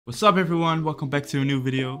What's up everyone, welcome back to a new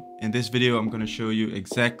video. In this video I'm going to show you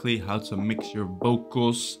exactly how to mix your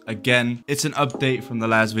vocals. Again, it's an update from the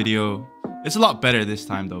last video. It's a lot better this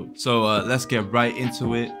time though. So let's get right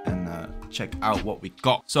into it and check out what we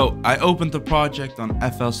got. So I opened the project on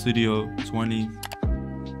FL Studio 20.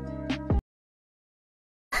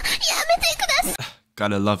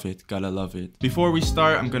 Gotta love it, gotta love it. Before we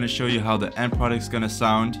start, I'm gonna show you how the end product's gonna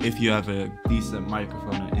sound if you have a decent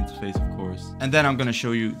microphone and interface, of course. And then I'm gonna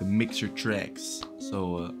show you the mixer tracks.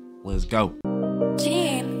 So let's go.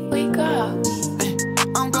 Team, wake up.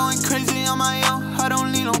 I'm going crazy on my own, I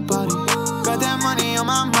don't need nobody. Got that money on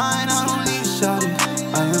my mind, I don't need a shawty.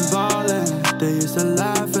 I am ballin', they used to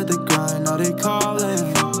laugh at the grind, now they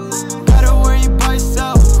callin'. Gotta worry about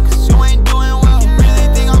yourself, cause you ain't doing well. Really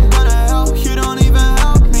think I'm gonna help, you don't even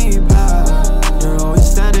help me back. You're always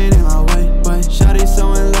standing in my way, shawty's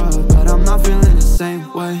so in love, but I'm not feeling the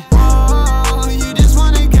same way. Oh, you just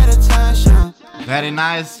wanna get attention. Very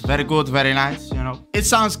nice, very good, very nice, you know. It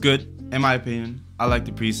sounds good, in my opinion. I like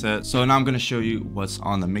the preset. So now I'm gonna show you what's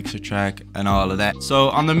on the mixer track and all of that. So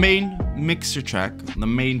on the main mixer track, the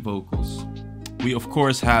main vocals, we of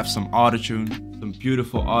course have some autotune, some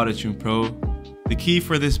beautiful autotune pro. The key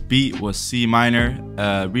for this beat was C minor.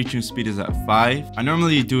 Retune speed is at 5. I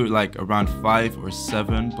normally do it like around 5 or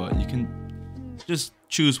 7, but you can just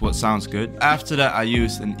choose what sounds good. After that, I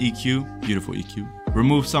used an EQ, beautiful EQ.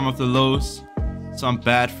 Remove some of the lows, some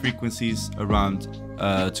bad frequencies around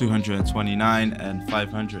 229 and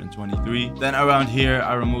 523. Then around here,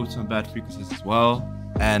 I removed some bad frequencies as well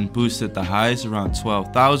and boosted the highs around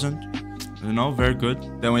 12,000. You know, very good.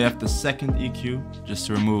 Then we have the second EQ, just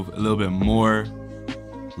to remove a little bit more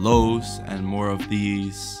lows and more of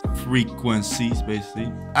these frequencies,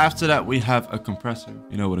 basically. After that, we have a compressor.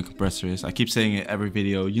 You know what a compressor is. I keep saying it every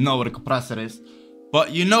video. You know what a compressor is.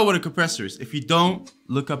 But you know what a compressor is. If you don't,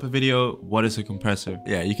 look up a video, what is a compressor?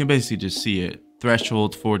 Yeah, you can basically just see it.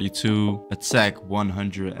 Threshold 42, attack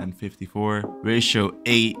 154, ratio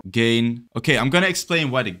 8, gain. Okay, I'm gonna explain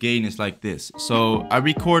why the gain is like this. So I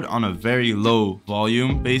record on a very low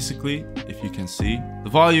volume, basically, if you can see. The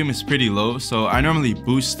volume is pretty low, so I normally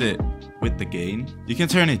boost it with the gain. You can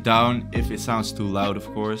turn it down if it sounds too loud, of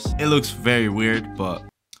course. It looks very weird, but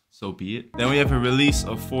so be it. Then we have a release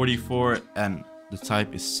of 44 and the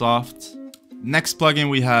type is soft. Next plugin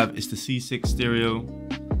we have is the C6 stereo.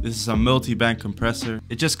 This is a multiband compressor.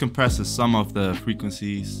 It just compresses some of the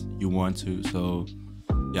frequencies you want to. So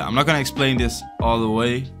yeah, I'm not gonna explain this all the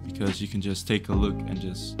way because you can just take a look and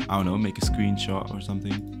just, I don't know, make a screenshot or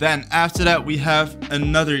something. Then after that, we have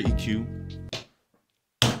another EQ.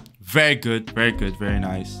 Very good, very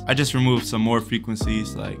nice. I just removed some more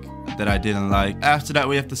frequencies like that I didn't like. After that,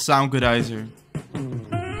 we have the Soundgoodizer.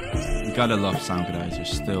 You gotta love Soundgoodizer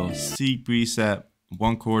still. C preset,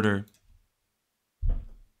 1/4.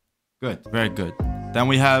 Good, very good. Then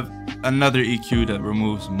we have another EQ that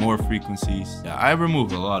removes more frequencies. Yeah, I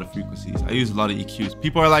remove a lot of frequencies. I use a lot of EQs.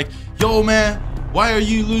 People are like, yo man, why are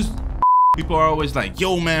you losing? People are always like,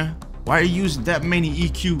 yo man, why are you using that many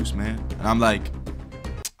EQs, man? And I'm like,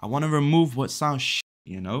 I want to remove what sounds shit,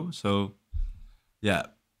 you know? So yeah,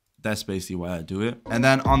 that's basically why I do it. And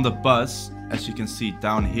then on the bus, as you can see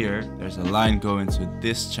down here, there's a line going to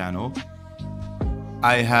this channel.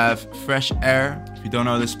 I have fresh air. If you don't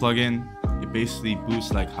know this plugin, it basically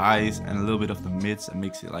boosts like highs and a little bit of the mids and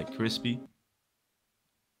makes it like crispy.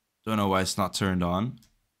 Don't know why it's not turned on.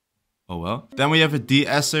 Oh well. Then we have a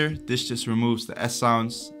De-Esser. This just removes the S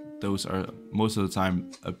sounds. Those are most of the time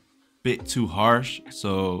a bit too harsh.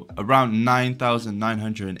 So around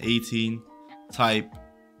 9,918 type,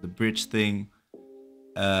 the bridge thing.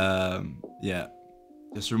 Yeah,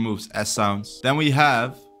 just removes S sounds. Then we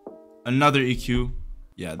have another EQ.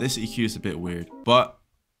 Yeah, this EQ is a bit weird, but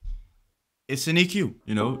it's an EQ,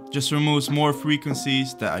 you know, just removes more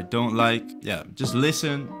frequencies that I don't like. Yeah, just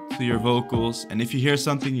listen to your vocals, and if you hear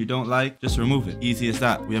something you don't like, just remove it. Easy as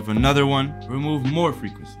that. We have another one, remove more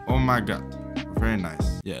frequency. Oh my god, very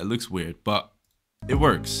nice. Yeah, it looks weird, but it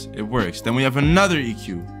works. It works. Then we have another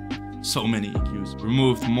EQ. So many EQs.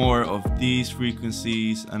 Removed more of these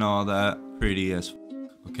frequencies and all that. Pretty as f.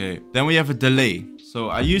 Okay, then we have a delay. So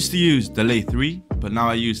I used to use delay 3, but now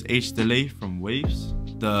I use H delay from Waves.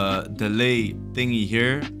 The delay thingy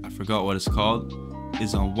here, I forgot what it's called,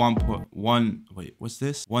 is on 1.1. Wait, what's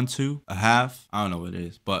this? 1.2, a half. I don't know what it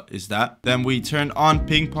is, but it's that. Then we turn on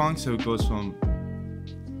ping pong, so it goes from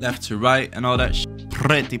left to right and all that.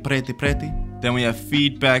 Pretty. Then we have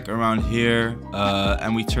feedback around here,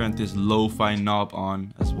 and we turned this lo-fi knob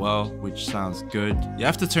on as well, which sounds good. You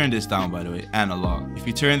have to turn this down, by the way, analog. If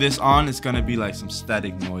you turn this on, it's gonna be like some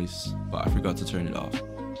static noise, but I forgot to turn it off.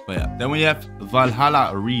 But yeah, then we have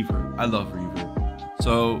Valhalla Reverb. I love Reverb.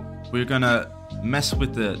 So we're gonna mess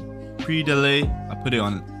with the pre-delay. I put it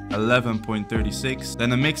on 11.36. Then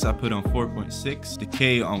the mix I put on 4.6.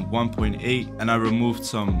 Decay on 1.8. And I removed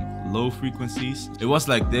some low frequencies. It was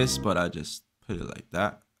like this, but I just put it like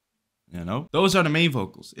that. You know? Those are the main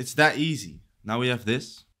vocals. It's that easy. Now we have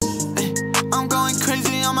this. I'm going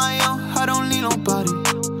crazy on my own, I don't need nobody.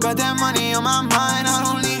 Got that money on my mind, I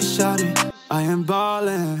don't need a shawty. I am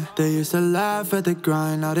ballin', they used to laugh at the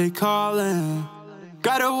grind, now they callin'.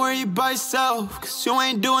 Gotta worry about yourself, cause you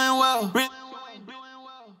ain't doing well.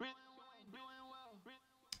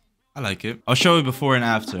 I like it. I'll show you before and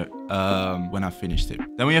after when I finished it.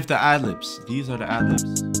 Then we have the Adlibs. These are the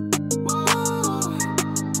Adlibs.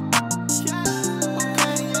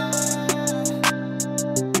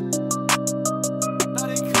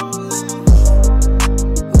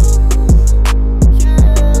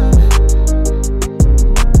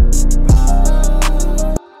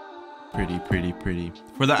 Pretty.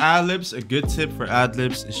 For the Adlibs, a good tip for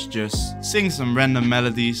Adlibs is just sing some random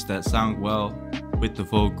melodies that sound well with the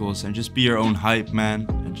vocals and just be your own hype man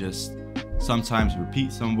and just sometimes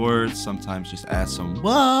repeat some words, sometimes just add some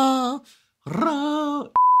whoa,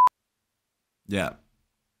 yeah,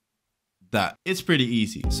 that. It's pretty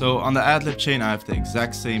easy. So on the Adlib chain, I have the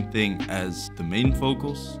exact same thing as the main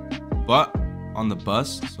vocals, but on the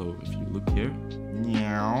bus, so if you look here,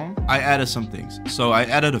 I added some things. So I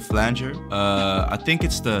added a flanger. I think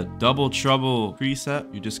it's the double treble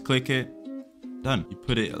preset. You just click it, done. You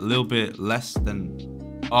put it a little bit less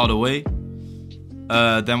than all the way.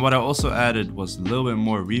 Then what I also added was a little bit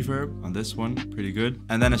more reverb on this one, pretty good.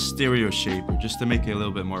 And then a stereo shaper just to make it a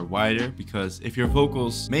little bit more wider, because if your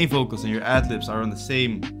vocals, main vocals and your Adlibs are on the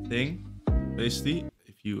same thing, basically,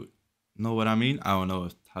 if you know what I mean, I don't know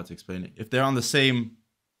how to explain it. If they're on the same,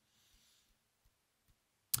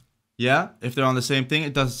 yeah, if they're on the same thing,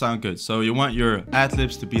 it doesn't sound good. So you want your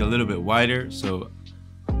Adlibs to be a little bit wider. So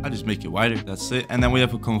I just make it wider, that's it. And then we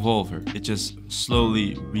have a convolver. It just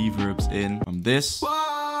slowly reverbs in from this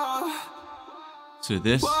to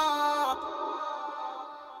this. So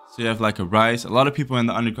you have like a rise. A lot of people in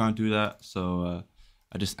the underground do that. So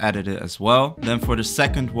I just added it as well. Then for the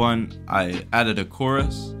second one, I added a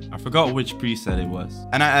chorus. I forgot which preset it was.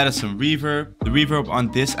 And I added some reverb. The reverb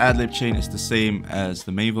on this Adlib chain is the same as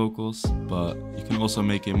the main vocals, but you can also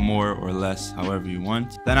make it more or less, however you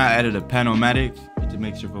want. Then I added a panomatic. It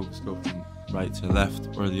makes your vocals go from right to left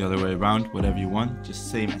or the other way around, whatever you want.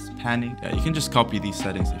 Just same as panning. Yeah, you can just copy these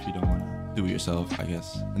settings if you don't want to do it yourself, I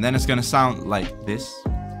guess. And then it's gonna sound like this.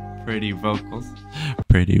 Pretty vocals.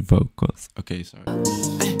 Pretty vocals. Okay, sorry.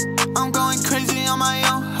 I'm going crazy on my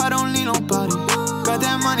own, I don't need nobody. Got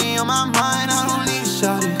that money on my mind, I don't need a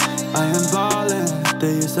shawty. I am ballin',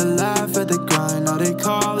 they used to laugh at the grind, now they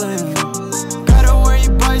callin'. Gotta worry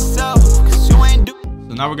about yourself, cause you ain't do.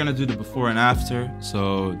 So now we're gonna do the before and after.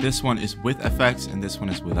 So this one is with effects and this one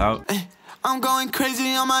is without. I'm going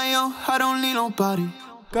crazy on my own, I don't need nobody.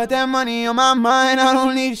 Got that money on my mind, I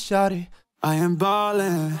don't need a shawty. I am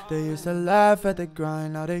ballin', they used to laugh at the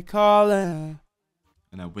grind, now they callin'.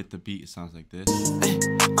 And then with the beat, it sounds like this.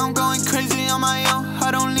 I'm going crazy on my own, I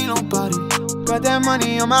don't need nobody. Got that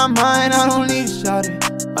money on my mind, I don't need a shawty.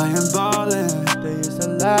 I am ballin', they used to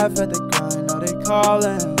laugh at the grind, now they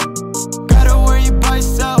callin'. Gotta worry about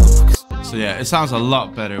yourself. So yeah, it sounds a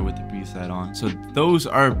lot better with the preset on. So those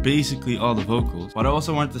are basically all the vocals. What I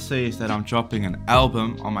also wanted to say is that I'm dropping an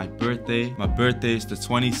album on my birthday. My birthday is the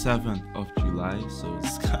 27th of July, so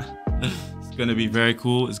it's gonna be very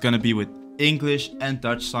cool. It's gonna be with English and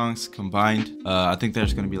Dutch songs combined. I think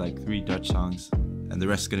there's gonna be like 3 Dutch songs and the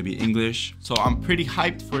rest is gonna be English. So I'm pretty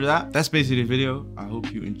hyped for that. That's basically the video. I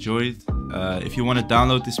hope you enjoyed. If you want to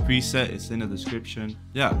download this preset, it's in the description.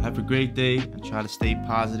 Yeah, have a great day and try to stay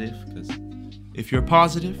positive, because if you're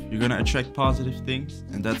positive, you're gonna attract positive things,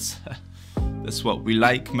 and that's that's what we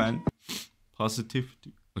like, man.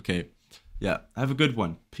 Positivity. Okay, yeah, have a good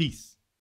one. Peace.